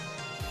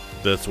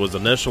 This was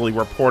initially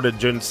reported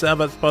June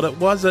 7th, but it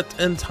wasn't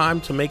in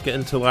time to make it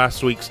into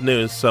last week's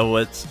news, so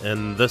it's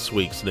in this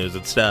week's news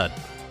instead.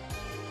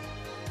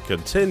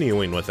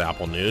 Continuing with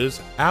Apple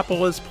news,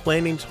 Apple is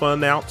planning to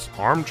announce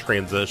ARM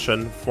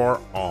transition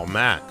for all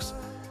Macs.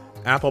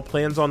 Apple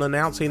plans on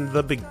announcing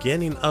the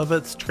beginning of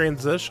its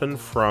transition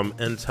from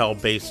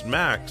Intel-based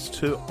Macs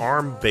to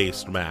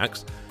ARM-based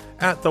Macs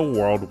at the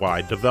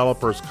Worldwide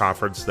Developers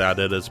Conference that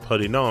it is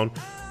putting on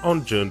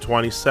June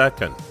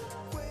 22nd.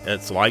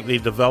 It's likely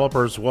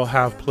developers will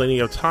have plenty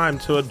of time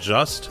to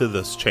adjust to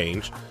this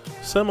change,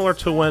 similar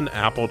to when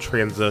Apple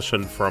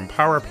transitioned from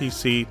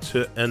PowerPC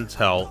to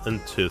Intel in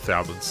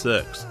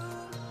 2006.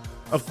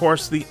 Of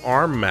course, the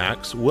ARM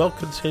Macs will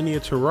continue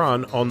to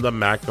run on the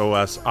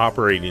macOS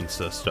operating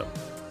system.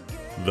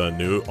 The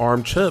new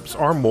ARM chips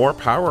are more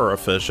power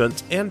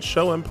efficient and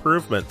show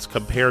improvements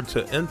compared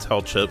to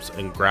Intel chips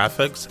in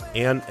graphics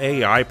and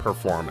AI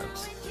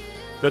performance.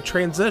 The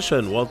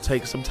transition will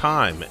take some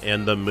time,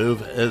 and the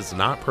move is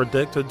not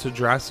predicted to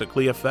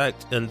drastically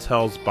affect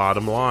Intel's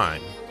bottom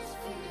line.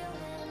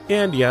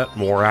 And yet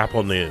more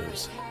Apple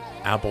news.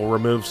 Apple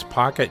removes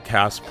Pocket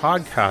Cast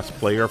podcast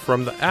player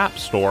from the App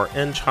Store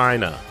in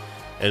China,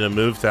 in a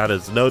move that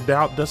is no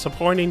doubt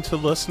disappointing to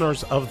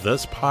listeners of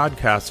this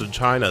podcast in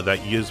China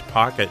that use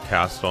Pocket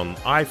Cast on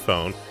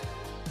iPhone,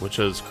 which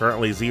is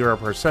currently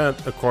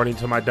 0% according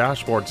to my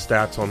dashboard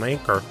stats on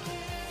Anchor.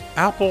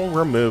 Apple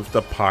removed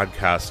the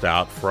podcast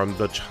app from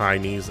the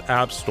Chinese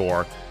App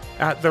Store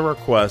at the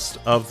request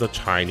of the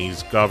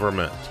Chinese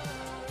government.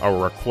 A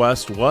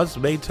request was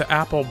made to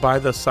Apple by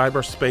the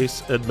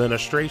Cyberspace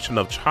Administration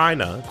of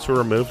China to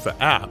remove the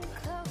app,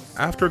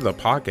 after the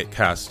Pocket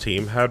Cast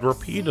team had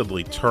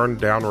repeatedly turned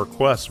down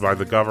requests by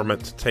the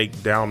government to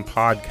take down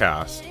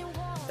podcasts.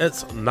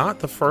 It's not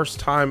the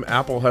first time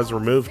Apple has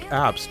removed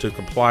apps to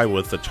comply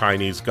with the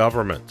Chinese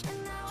government.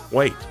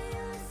 Wait,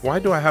 why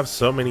do I have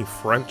so many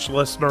French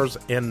listeners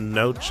and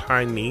no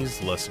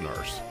Chinese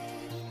listeners?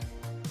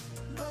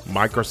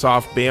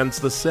 Microsoft bans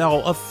the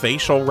sale of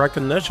facial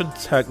recognition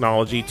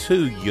technology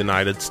to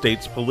United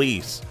States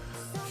police.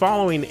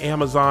 Following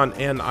Amazon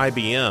and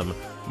IBM,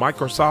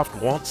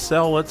 Microsoft won't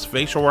sell its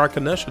facial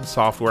recognition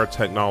software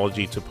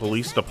technology to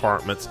police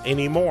departments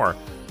anymore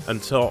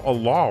until a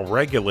law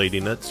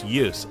regulating its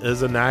use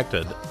is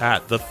enacted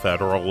at the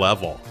federal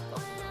level.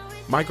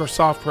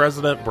 Microsoft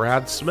President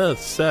Brad Smith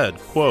said,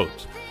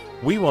 quote,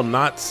 "We will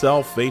not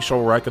sell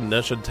facial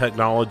recognition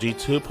technology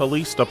to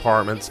police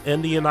departments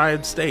in the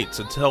United States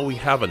until we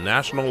have a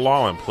national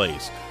law in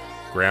place,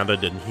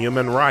 grounded in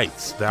human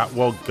rights, that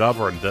will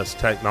govern this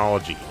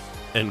technology,"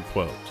 end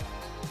quote.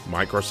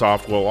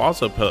 Microsoft will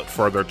also put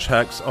further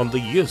checks on the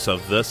use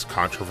of this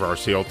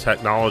controversial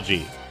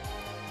technology.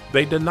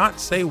 They did not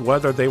say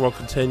whether they will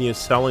continue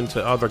selling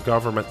to other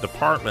government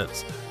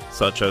departments,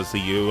 such as the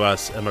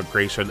U.S.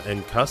 Immigration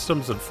and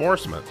Customs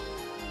Enforcement.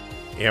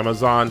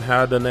 Amazon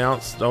had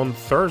announced on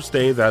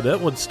Thursday that it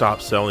would stop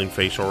selling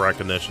facial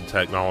recognition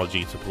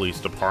technology to police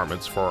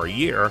departments for a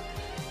year,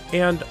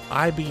 and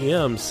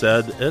IBM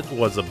said it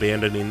was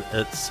abandoning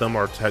its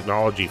similar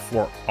technology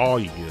for all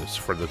use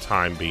for the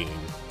time being.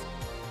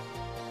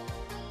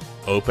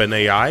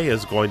 OpenAI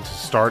is going to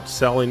start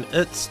selling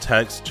its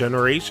text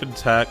generation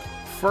tech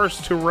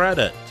first to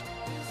Reddit.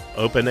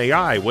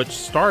 OpenAI, which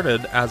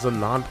started as a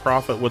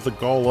nonprofit with the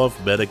goal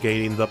of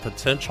mitigating the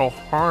potential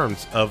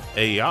harms of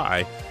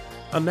AI,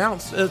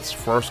 announced its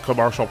first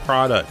commercial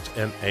product,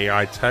 an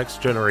AI text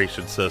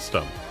generation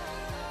system.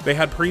 They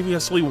had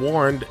previously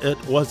warned it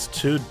was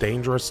too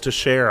dangerous to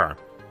share.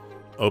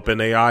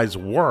 OpenAI's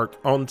work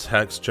on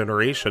text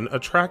generation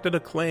attracted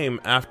acclaim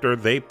after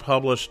they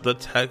published the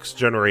text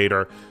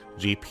generator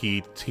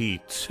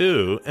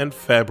GPT-2 in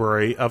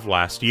February of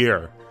last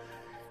year.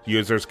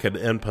 Users can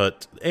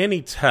input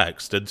any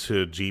text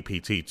into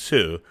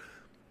GPT-2,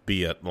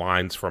 be it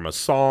lines from a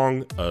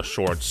song, a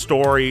short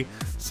story,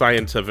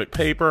 scientific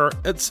paper,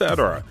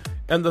 etc.,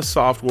 and the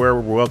software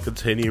will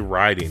continue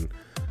writing.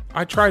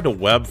 I tried a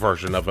web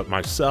version of it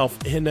myself,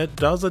 and it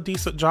does a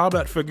decent job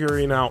at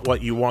figuring out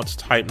what you want to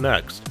type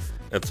next.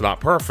 It's not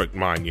perfect,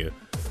 mind you.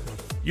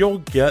 You'll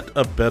get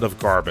a bit of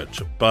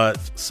garbage, but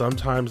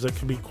sometimes it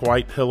can be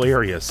quite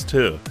hilarious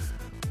too.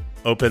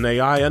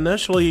 OpenAI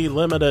initially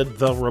limited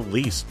the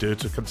release due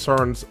to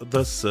concerns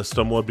the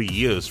system would be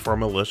used for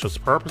malicious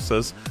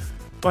purposes,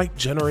 like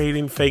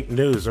generating fake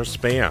news or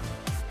spam.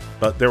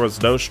 But there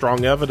was no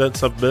strong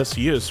evidence of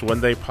misuse when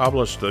they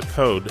published the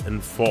code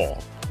in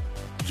full.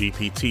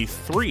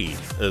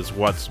 GPT-3 is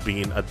what's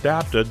being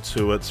adapted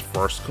to its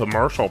first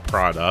commercial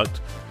product.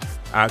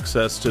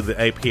 Access to the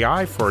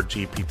API for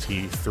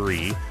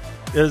GPT-3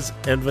 is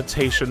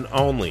invitation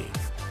only,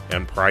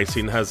 and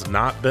pricing has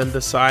not been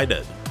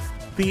decided.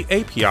 The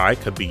API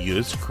could be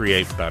used to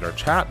create better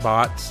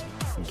chatbots,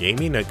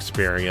 gaming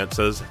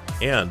experiences,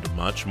 and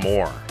much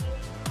more.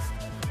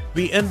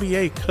 The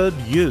NBA could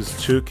use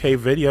 2K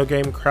video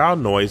game crowd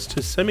noise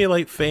to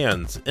simulate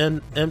fans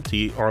in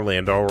empty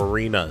Orlando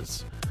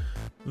arenas.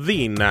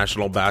 The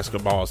National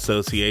Basketball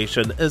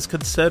Association is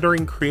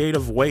considering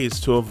creative ways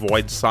to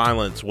avoid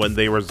silence when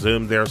they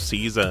resume their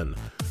season.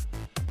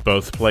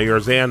 Both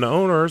players and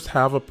owners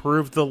have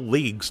approved the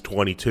league's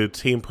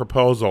 22-team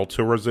proposal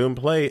to resume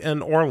play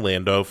in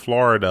Orlando,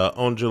 Florida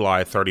on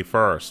July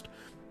 31st.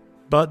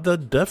 But the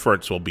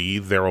difference will be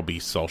there will be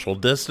social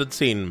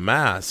distancing,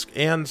 masks,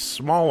 and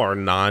smaller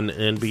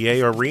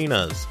non-NBA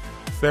arenas.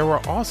 There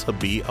will also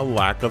be a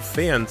lack of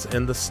fans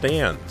in the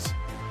stands.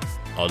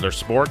 Other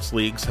sports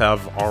leagues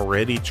have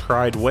already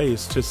tried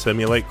ways to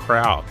simulate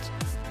crowds.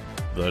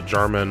 The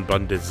German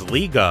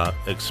Bundesliga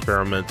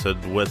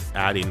experimented with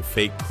adding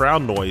fake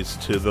crowd noise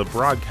to the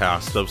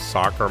broadcast of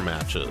soccer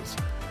matches.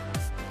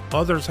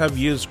 Others have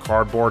used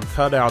cardboard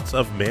cutouts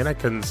of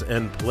mannequins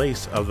in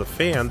place of the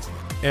fans,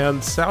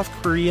 and South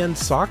Korean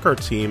soccer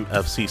team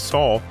FC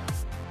Seoul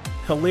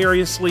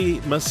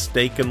hilariously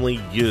mistakenly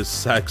used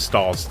sex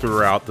dolls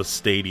throughout the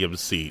stadium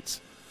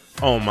seats.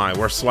 Oh my,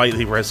 we're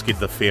slightly risking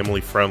the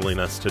family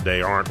friendliness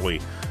today, aren't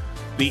we?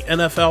 The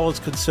NFL is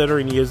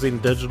considering using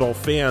digital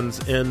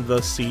fans in the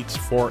seats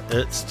for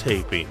its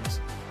tapings.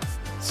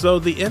 So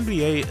the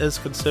NBA is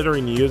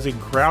considering using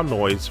crowd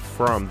noise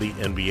from the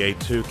NBA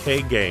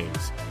 2K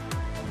games.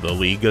 The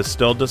league is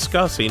still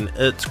discussing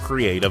its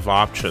creative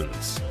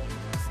options.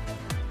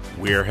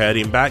 We're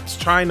heading back to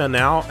China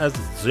now as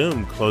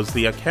Zoom closed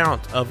the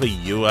account of a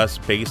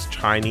US-based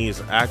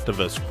Chinese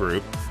activist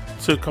group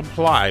to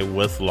comply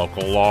with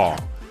local law.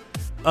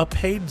 A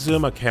paid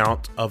Zoom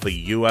account of a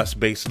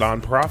US-based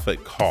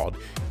nonprofit called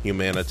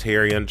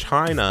Humanitarian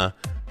China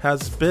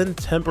has been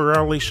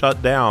temporarily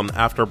shut down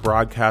after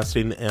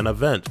broadcasting an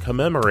event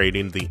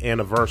commemorating the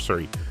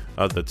anniversary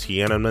of the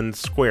Tiananmen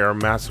Square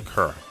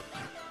massacre.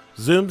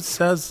 Zoom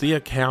says the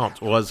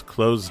account was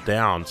closed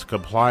down to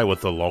comply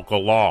with the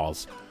local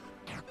laws.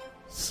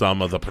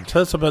 Some of the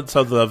participants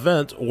of the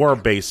event were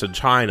based in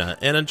China,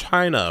 and in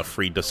China,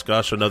 free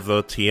discussion of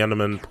the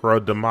Tiananmen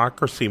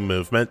pro-democracy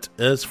movement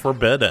is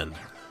forbidden.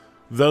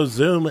 Though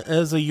Zoom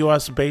is a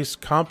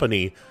US-based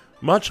company,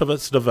 much of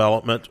its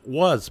development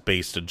was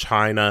based in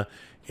China,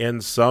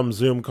 and some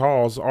Zoom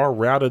calls are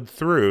routed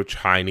through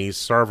Chinese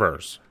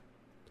servers.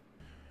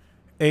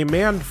 A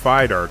manned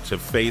fighter to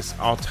face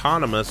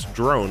autonomous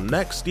drone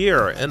next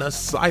year in a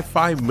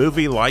sci-fi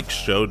movie-like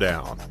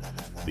showdown.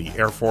 The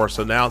Air Force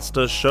announced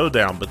a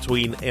showdown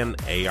between an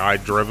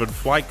AI-driven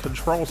flight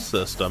control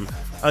system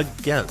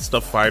against a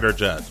fighter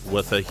jet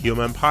with a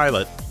human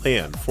pilot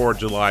planned for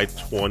July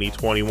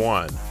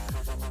 2021.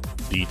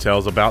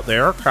 Details about the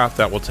aircraft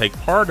that will take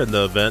part in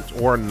the event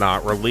were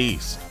not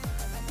released.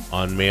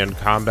 Unmanned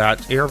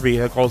combat air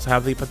vehicles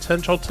have the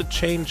potential to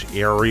change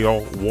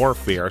aerial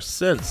warfare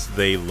since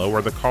they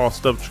lower the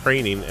cost of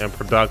training and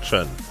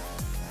production.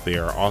 They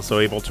are also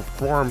able to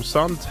perform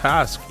some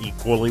tasks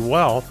equally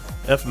well,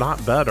 if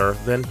not better,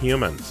 than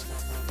humans.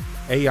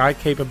 AI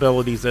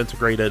capabilities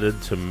integrated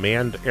into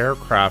manned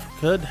aircraft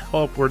could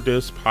help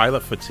reduce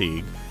pilot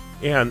fatigue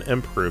and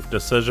improve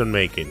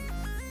decision-making.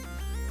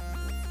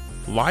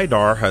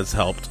 LiDAR has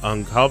helped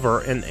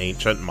uncover an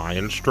ancient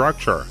Mayan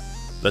structure.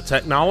 The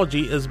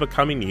technology is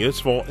becoming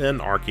useful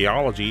in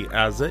archaeology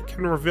as it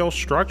can reveal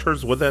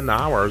structures within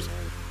hours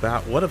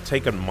that would have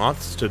taken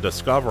months to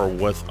discover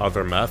with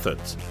other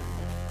methods.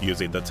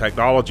 Using the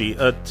technology,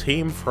 a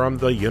team from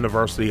the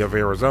University of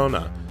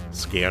Arizona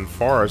scanned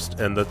forest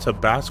in the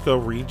Tabasco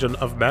region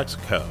of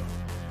Mexico.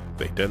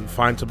 They didn't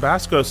find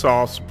Tabasco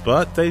sauce,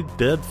 but they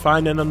did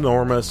find an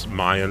enormous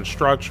Mayan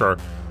structure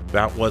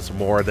that was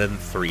more than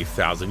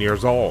 3,000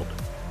 years old.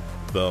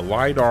 The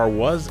LiDAR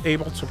was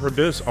able to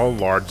produce a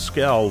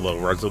large-scale,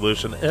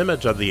 low-resolution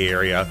image of the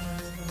area.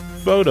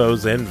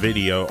 Photos and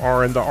video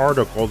are in the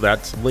article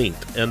that's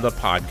linked in the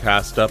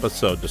podcast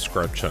episode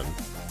description.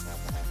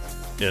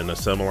 In a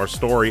similar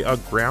story, a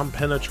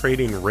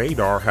ground-penetrating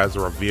radar has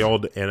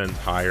revealed an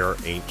entire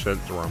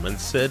ancient Roman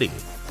city.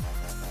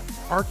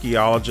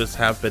 Archaeologists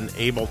have been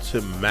able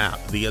to map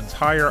the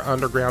entire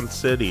underground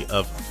city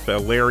of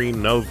Fileri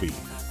Novi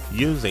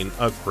using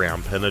a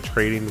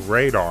ground-penetrating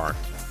radar.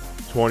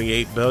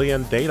 28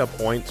 billion data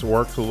points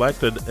were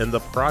collected in the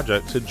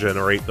project to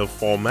generate the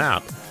full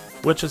map,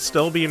 which is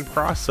still being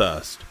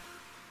processed.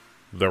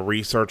 The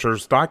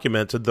researchers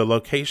documented the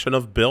location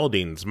of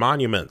buildings,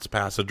 monuments,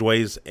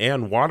 passageways,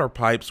 and water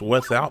pipes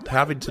without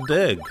having to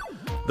dig.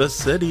 The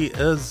city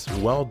is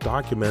well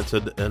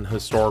documented in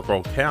historical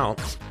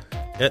accounts.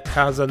 It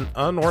has an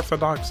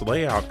unorthodox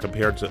layout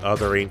compared to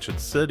other ancient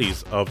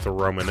cities of the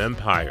Roman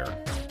Empire.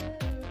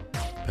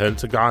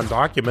 Pentagon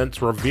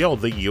documents reveal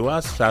the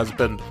U.S. has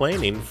been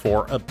planning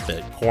for a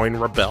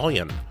Bitcoin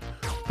rebellion.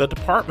 The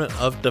Department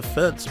of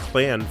Defense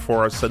planned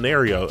for a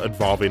scenario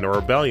involving a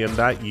rebellion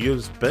that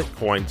used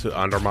Bitcoin to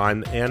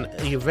undermine and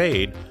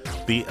evade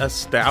the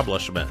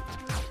establishment.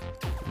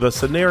 The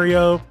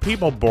scenario,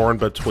 people born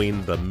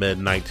between the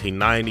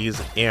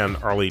mid-1990s and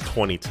early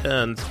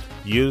 2010s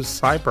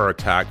used cyber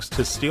attacks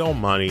to steal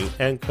money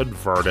and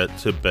convert it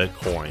to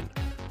Bitcoin.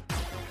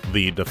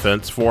 The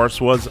Defense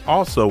Force was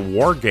also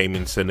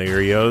wargaming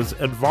scenarios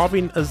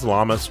involving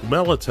Islamist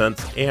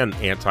militants and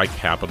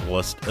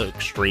anti-capitalist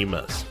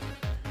extremists.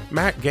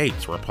 Matt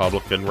Gaetz,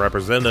 Republican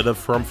representative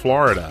from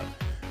Florida,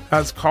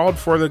 has called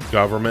for the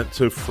government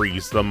to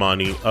freeze the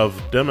money of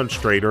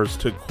demonstrators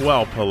to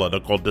quell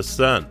political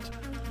dissent.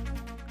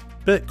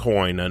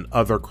 Bitcoin and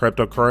other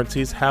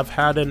cryptocurrencies have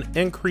had an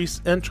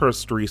increased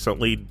interest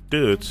recently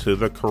due to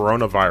the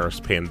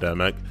coronavirus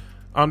pandemic,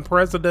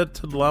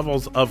 unprecedented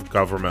levels of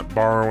government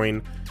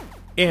borrowing,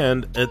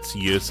 and its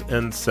use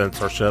in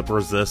censorship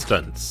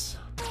resistance.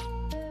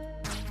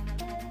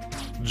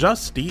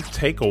 Just Eat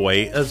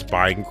Takeaway is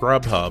buying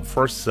Grubhub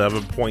for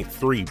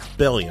 $7.3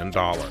 billion.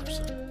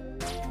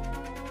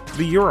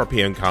 The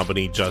European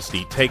company Just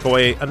Eat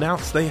Takeaway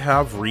announced they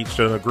have reached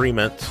an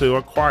agreement to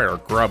acquire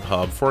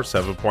Grubhub for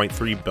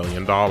 $7.3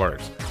 billion.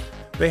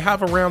 They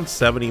have around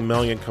 70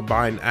 million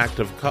combined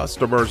active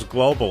customers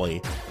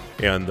globally,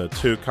 and the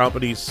two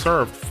companies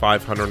served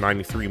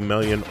 593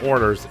 million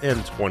orders in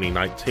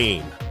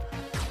 2019.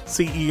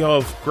 CEO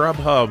of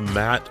Grubhub,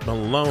 Matt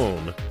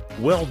Malone,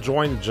 will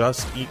join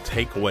Just Eat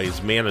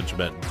Takeaway's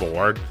management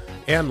board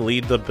and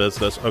lead the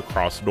business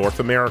across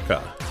North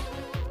America.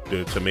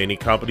 Due to many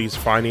companies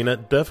finding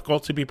it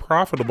difficult to be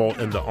profitable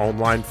in the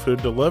online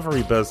food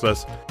delivery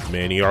business,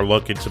 many are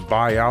looking to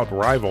buy out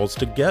rivals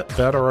to get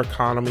better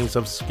economies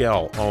of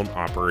scale on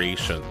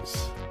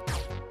operations.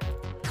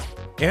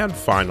 And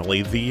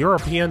finally, the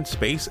European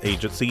Space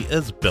Agency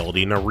is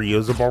building a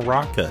reusable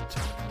rocket.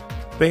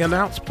 They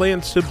announced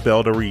plans to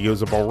build a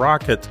reusable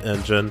rocket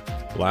engine.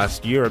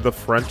 Last year, the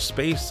French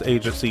space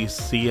agency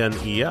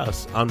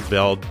CNES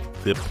unveiled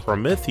the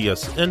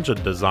Prometheus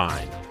engine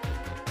design.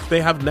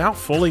 They have now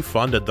fully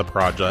funded the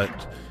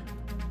project,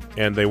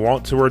 and they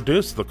want to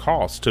reduce the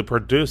cost to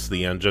produce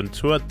the engine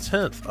to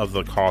 1/10 of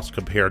the cost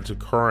compared to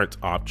current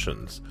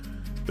options.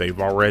 They've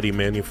already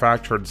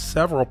manufactured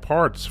several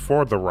parts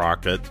for the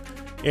rocket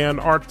and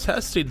are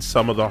testing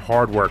some of the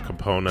hardware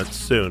components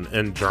soon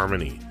in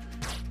Germany.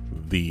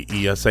 The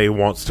ESA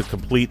wants to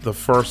complete the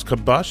first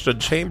combustion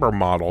chamber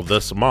model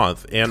this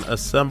month and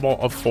assemble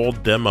a full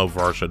demo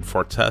version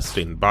for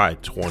testing by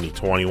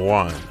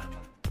 2021.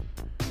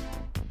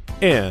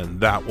 And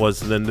that was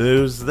the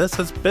news. This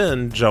has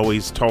been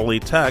Joey's Totally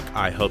Tech.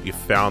 I hope you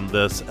found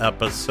this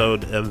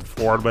episode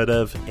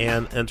informative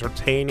and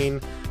entertaining,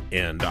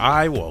 and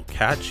I will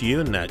catch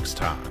you next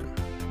time.